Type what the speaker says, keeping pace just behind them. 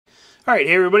All right,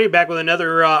 hey everybody, back with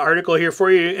another article here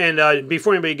for you. And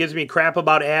before anybody gives me crap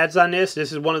about ads on this,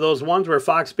 this is one of those ones where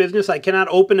Fox Business, I cannot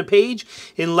open a page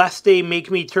unless they make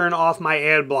me turn off my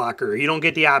ad blocker. You don't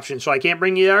get the option, so I can't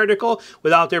bring you the article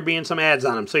without there being some ads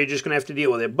on them. So you're just going to have to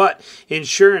deal with it. But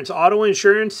insurance, auto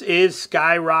insurance is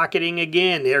skyrocketing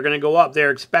again. They're going to go up.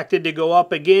 They're expected to go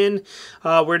up again.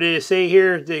 Where did it say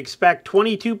here? They expect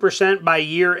 22% by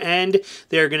year end.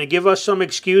 They're going to give us some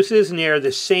excuses, and they are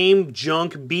the same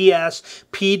junk BS.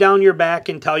 Pee down your back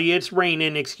and tell you it's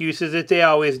raining excuses that they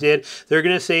always did. They're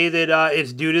going to say that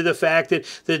it's due to the fact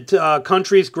that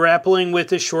countries grappling with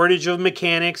the shortage of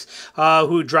mechanics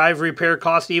who drive repair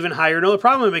costs even higher. No, the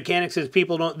problem with mechanics is the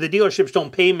dealerships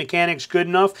don't pay mechanics good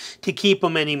enough to keep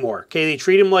them anymore. Okay, they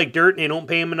treat them like dirt and they don't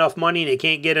pay them enough money and they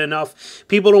can't get enough.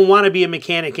 People don't want to be a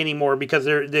mechanic anymore because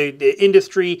the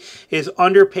industry is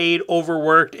underpaid,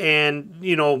 overworked, and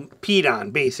peed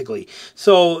on basically.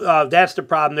 So that's the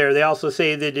problem there. They also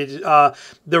say that it's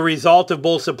the result of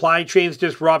both supply chain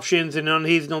disruptions and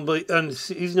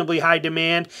unseasonably high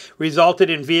demand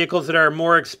resulted in vehicles that are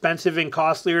more expensive and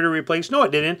costlier to replace. No,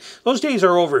 it didn't. Those days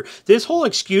are over. This whole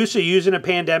excuse of using a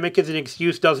pandemic as an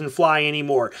excuse doesn't fly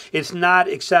anymore. It's not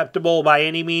acceptable by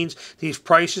any means. These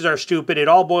prices are stupid. It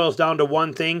all boils down to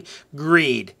one thing: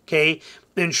 greed. Okay?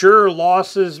 Insurer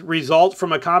losses result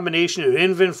from a combination of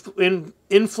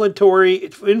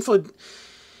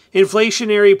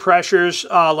inflationary pressures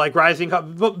like rising costs.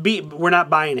 But we're not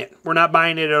buying it. We're not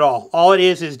buying it at all. All it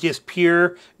is just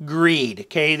pure greed.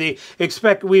 Okay,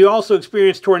 we also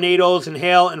experienced tornadoes and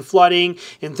hail and flooding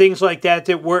and things like that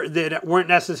that weren't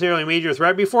necessarily a major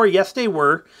threat before. Yes, they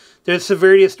were. The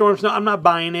severity of storms. No, I'm not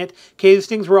buying it. Okay, these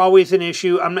things were always an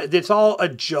issue. It's all a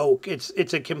joke.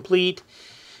 It's a complete.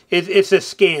 It's a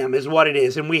scam is what it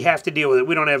is, and we have to deal with it.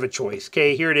 We don't have a choice.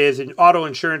 Okay, here it is. And auto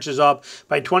insurance is up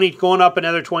by going up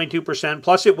another 22%.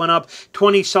 Plus, it went up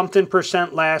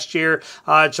 20-something% last year.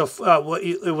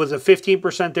 It was a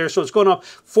 15% there, so it's going up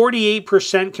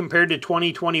 48% compared to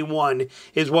 2021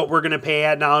 is what we're going to pay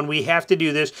at now, and we have to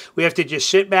do this. We have to just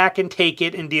sit back and take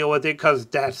it and deal with it because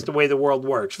that's the way the world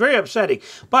works. Very upsetting.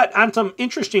 But on some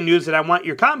interesting news that I want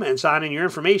your comments on and your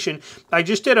information, I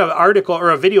just did an article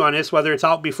or a video on this, whether it's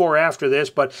out before or after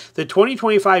this, but the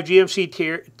 2025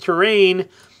 GMC Terrain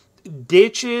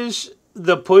ditches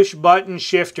the push button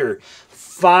shifter.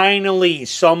 Finally,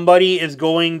 somebody is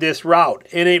going this route,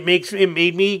 and it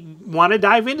made me want to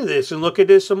dive into this and look at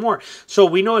this some more. So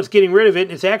we know it's getting rid of it,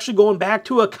 and it's actually going back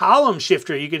to a column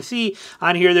shifter. You can see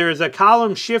on here there is a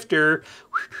column shifter.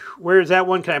 Where is that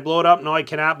one? Can I blow it up? No, I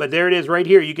cannot, but there it is right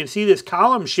here. You can see this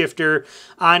column shifter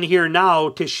on here now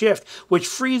to shift, which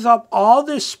frees up all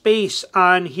this space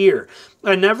on here.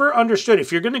 I never understood,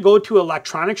 if you're going to go to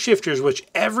electronic shifters, which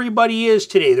everybody is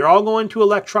today, they're all going to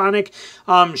electronic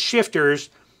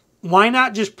shifters, why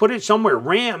not just put it somewhere?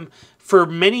 Ram, for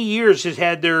many years, has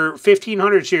had their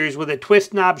 1500 series with a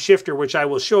twist knob shifter, which I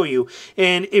will show you.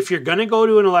 And if you're going to go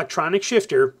to an electronic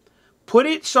shifter, put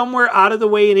it somewhere out of the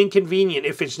way and inconvenient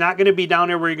if it's not going to be down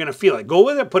there where you're going to feel it. Go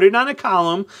with it. Put it on a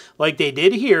column like they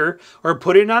did here, or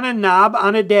put it on a knob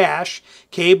on a dash.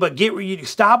 Okay, but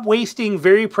stop wasting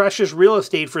very precious real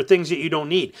estate for things that you don't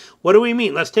need. What do we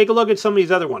mean? Let's take a look at some of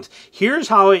these other ones. Here's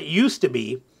how it used to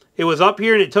be. It was up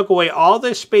here and it took away all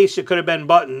this space that could have been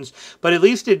buttons, but at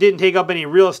least it didn't take up any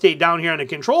real estate down here on the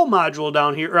control module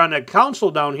down here, or on the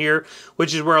console down here,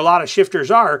 which is where a lot of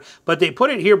shifters are. But they put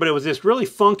it here, but it was this really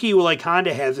funky, like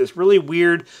Honda has, this really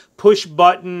weird push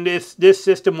button, this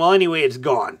system. Well, anyway, it's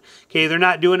gone. Okay, they're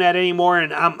not doing that anymore,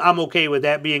 and I'm okay with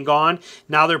that being gone.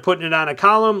 Now they're putting it on a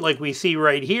column like we see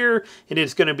right here, and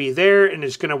it's going to be there, and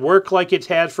it's going to work like it's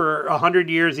had for 100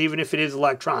 years, even if it is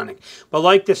electronic. But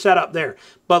like the setup there.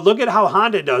 But look at how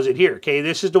Honda does it here. Okay,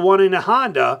 this is the one in the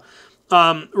Honda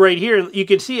right here. You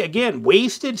can see, again,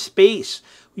 wasted space.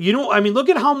 I mean, look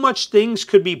at how much things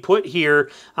could be put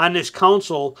here on this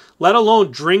console, let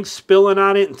alone drinks spilling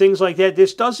on it and things like that.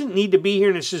 This doesn't need to be here,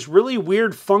 and it's just really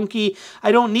weird, funky.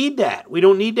 I don't need that. We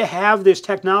don't need to have this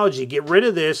technology. Get rid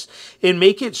of this and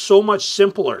make it so much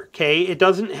simpler, okay? It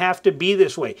doesn't have to be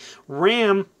this way.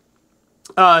 Ram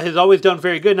has always done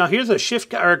very good. Now here's a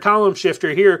shift or a column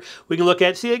shifter here we can look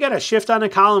at. See, they got a shift on a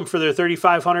column for their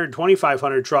 3500,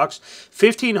 2500 trucks.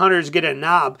 1500s get a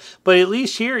knob, but at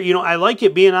least here, I like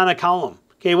it being on a column.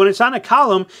 Okay, when it's on a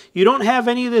column, you don't have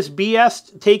any of this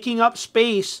BS taking up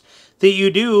space that you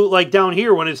do like down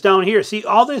here when it's down here. See,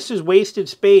 all this is wasted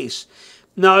space.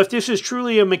 Now, if this is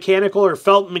truly a mechanical or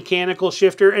felt mechanical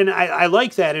shifter, and I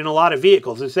like that in a lot of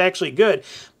vehicles, it's actually good.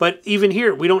 But even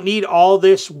here, we don't need all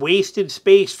this wasted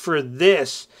space for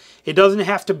this It doesn't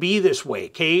have to be this way,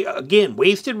 okay? Again,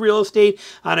 wasted real estate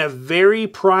on a very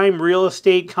prime real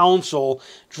estate council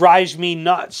drives me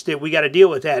nuts that we got to deal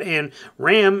with that. And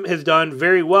Ram has done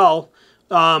very well.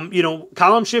 You know,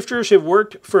 column shifters have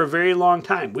worked for a very long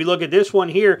time. We look at this one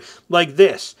here like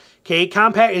this. Okay,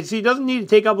 compact, it doesn't need to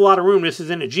take up a lot of room. This is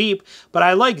in a Jeep, but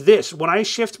I like this. When I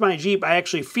shift my Jeep, I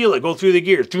actually feel it go through the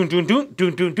gears. Doon, doon, doon,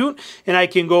 doon, doon, doon. And I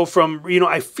can go from, you know,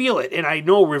 I feel it. And I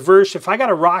know reverse, if I got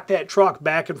to rock that truck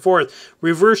back and forth,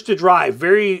 reverse to drive,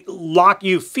 very lock,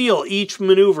 you feel each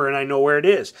maneuver and I know where it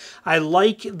is. I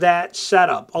like that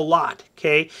setup a lot,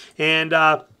 okay? And,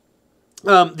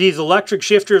 these electric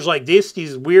shifters like this,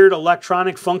 these weird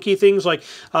electronic funky things, like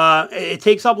it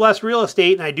takes up less real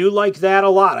estate, and I do like that a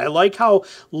lot. I like how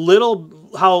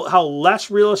less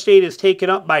real estate is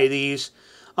taken up by these.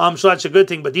 So that's a good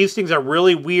thing, but these things are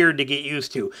really weird to get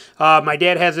used to. My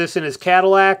dad has this in his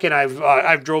Cadillac, and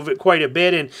I've drove it quite a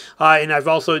bit, and I've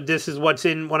also, this is what's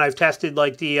in when I've tested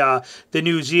like the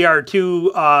new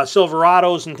ZR2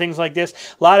 Silverados and things like this.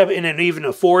 A lot of, and even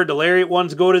the Ford, the Lariat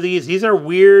ones go to these. These are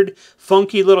weird,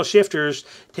 funky little shifters.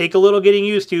 Take a little getting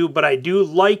used to, but I do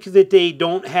like that they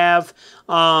don't have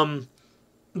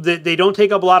they don't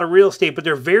take up a lot of real estate, but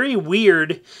they're very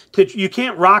weird. You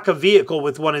can't rock a vehicle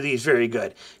with one of these very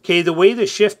good. Okay, the way the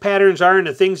shift patterns are and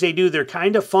the things they do, they're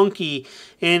kind of funky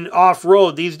in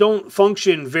off-road. These don't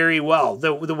function very well.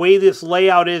 The way this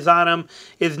layout is on them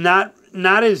is not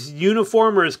as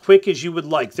uniform or as quick as you would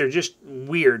like. They're just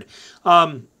weird.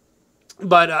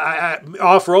 But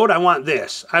off-road, I want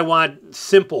this. I want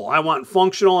simple. I want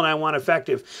functional, and I want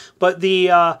effective. But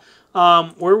the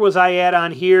where was I at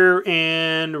on here?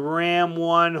 And Ram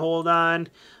 1, hold on.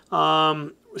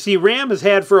 See, Ram has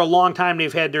had for a long time,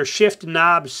 they've had their shift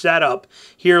knob set up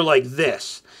here like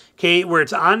this. Okay, where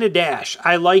it's on the dash.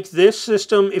 I like this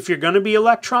system. If you're going to be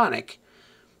electronic,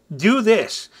 do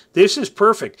this. This is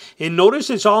perfect. And notice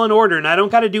it's all in order, and I don't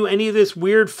got to do any of this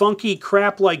weird, funky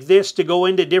crap like this to go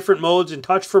into different modes and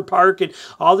touch for park and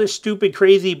all this stupid,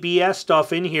 crazy BS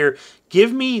stuff in here.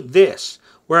 Give me this,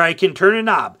 where I can turn a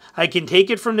knob. I can take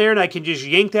it from there and I can just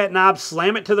yank that knob,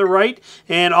 slam it to the right,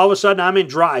 and all of a sudden I'm in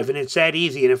drive, and it's that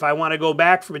easy. And if I want to go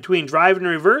back from between drive and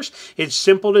reverse, it's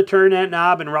simple to turn that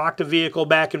knob and rock the vehicle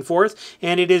back and forth.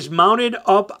 And it is mounted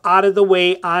up out of the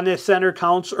way on the center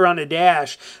console or on the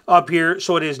dash up here,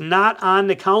 so it is not on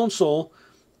the console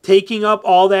taking up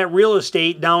all that real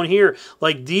estate down here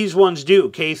like these ones do.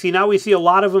 Okay, see, now we see a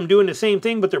lot of them doing the same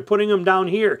thing, but they're putting them down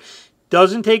here.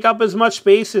 Doesn't take up as much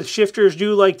space as shifters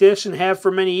do like this and have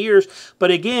for many years. But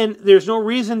again, there's no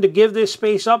reason to give this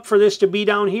space up for this to be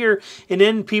down here and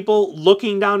then people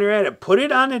looking down there at it. Put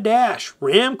it on the dash.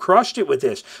 Ram crushed it with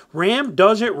this. Ram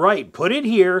does it right. Put it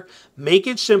here. Make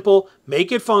it simple.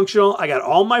 Make it functional. I got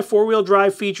all my four-wheel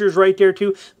drive features right there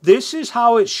too. This is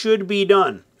how it should be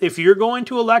done. If you're going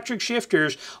to electric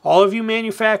shifters, all of you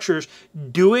manufacturers,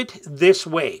 do it this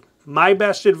way. My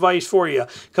best advice for you,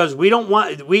 because we don't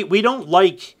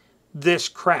like this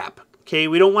crap. Okay,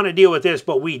 we don't want to deal with this,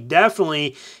 but we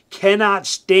definitely cannot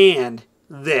stand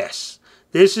this.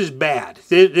 This is bad.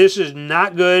 This is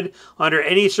not good under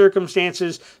any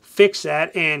circumstances. Fix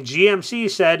that. And GMC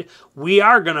said, we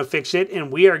are going to fix it,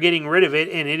 and we are getting rid of it,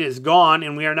 and it is gone,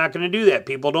 and we are not going to do that.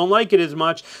 People don't like it as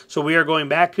much, so we are going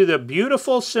back to the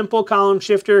beautiful, simple column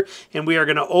shifter, and we are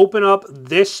going to open up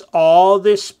all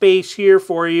this space here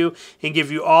for you and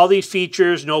give you all these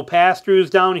features. No pass-throughs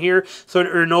down here,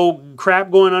 or no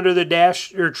crap going under the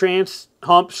dash or trans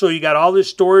hump, so you got all this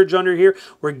storage under here.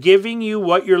 We're giving you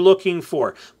what you're looking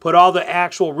for. Put all the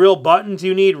actual real buttons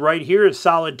you need right here as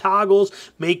solid toggles.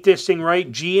 Make this thing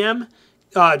right.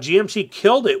 GMC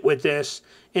killed it with this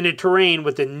in the terrain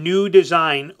with the new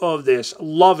design of this.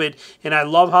 Love it, and I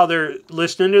love how they're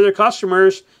listening to their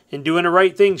customers and doing the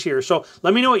right things here. So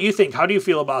let me know what you think. How do you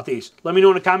feel about these? Let me know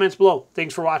in the comments below.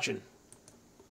 Thanks for watching.